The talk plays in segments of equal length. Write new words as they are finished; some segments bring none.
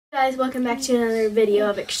Guys, welcome back to another video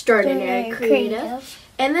of Extraordinary Creative.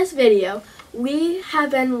 In this video, we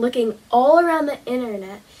have been looking all around the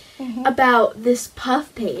internet about this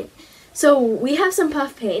puff paint. So we have some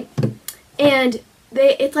puff paint, and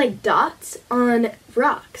it's like dots on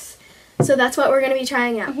rocks. So that's what we're going to be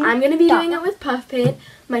trying out. I'm going to be doing it with puff paint.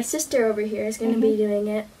 My sister over here is going to be doing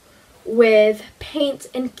it with paints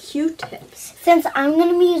and Q-tips. Since I'm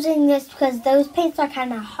going to be using this because those paints are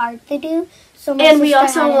kind of hard to do. So and we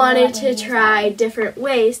also wanted to try different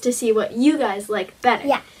ways to see what you guys like better.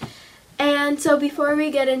 Yeah. And so before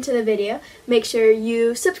we get into the video, make sure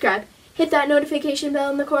you subscribe, hit that notification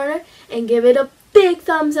bell in the corner, and give it a big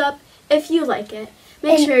thumbs up if you like it.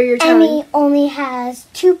 Make sure you're telling... Emmy only has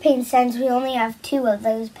 2 paint stands. We only have 2 of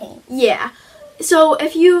those paints. Yeah. So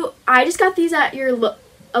if you... I just got these at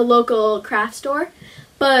a local craft store,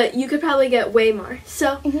 but you could probably get way more.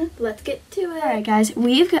 So let's get to it. Alright guys,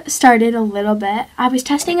 we've started a little bit. I was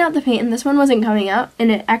testing out the paint and this one wasn't coming out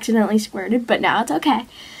and it accidentally squirted, but now it's okay.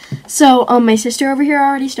 So my sister over here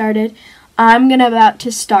already started. I'm about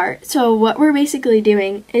to start. So what we're basically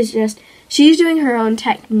doing is just, she's doing her own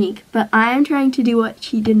technique, but I'm trying to do what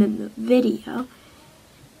she did in the video.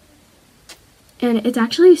 And it's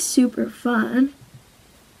actually super fun.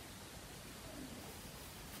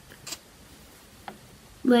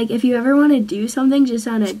 Like, if you ever want to do something just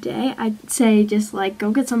on a day, I'd say just, like,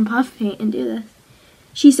 go get some puff paint and do this.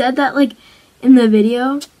 She said that, like, in the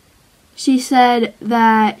video, she said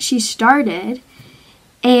that she started,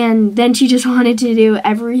 and then she just wanted to do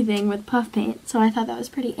everything with puff paint. So I thought that was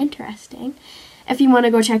pretty interesting. If you want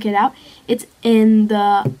to go check it out, it's in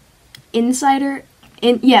the Insider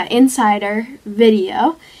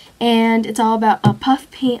video, and it's all about a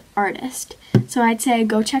puff paint artist. So I'd say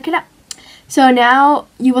go check it out. So now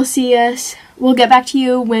you will see us, we'll get back to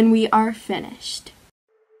you when we are finished.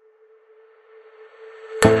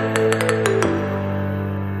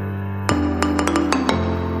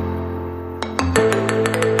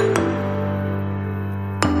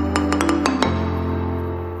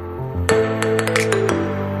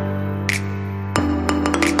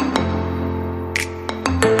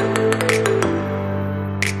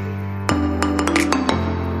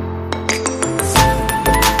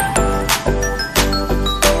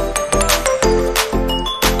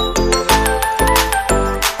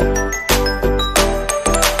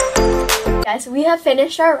 We have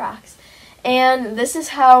finished our rocks, and this is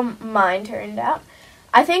how mine turned out.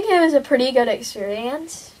 I think it was a pretty good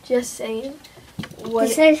experience, just saying.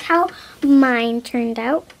 This is how mine turned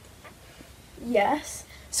out. Yes.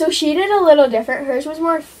 So she did a little different. Hers was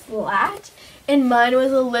more flat, and mine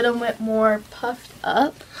was a little bit more puffed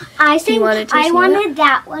up. I think I wanted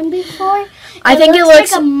that one before. I think it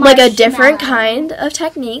looks like a different kind of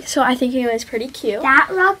technique, so I think it was pretty cute. That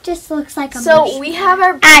rock just looks like a marshmallow. So we have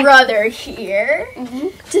our brother here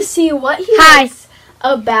to see what he likes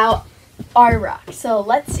about our rock. So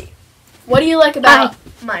let's see. What do you like about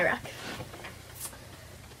my rock?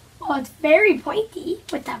 Oh, it's very pointy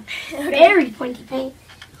with that very pointy paint.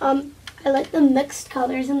 I like the mixed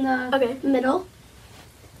colors in the middle.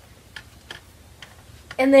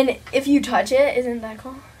 And then if you touch it, isn't that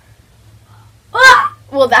cool? Ah!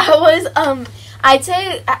 Well, that was, I'd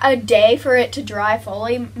say a day for it to dry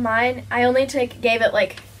fully. Mine, I only gave it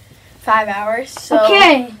like 5 hours. So.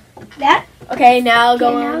 Okay. Okay, now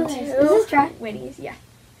go on to this is dry. Winnie's, yeah.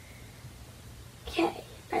 Okay.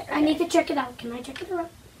 I need to check it out. Can I check it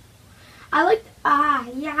out? I like,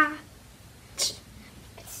 yeah. It's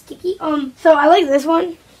sticky. So I like this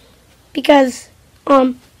one because,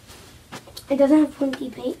 it doesn't have pointy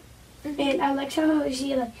paint, and I like how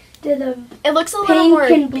she did the it looks a little more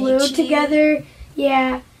pink and blue together.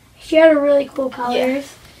 Yeah, she had a really cool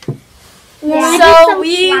colors. Yeah. So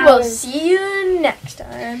we will see you next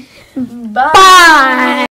time. Bye.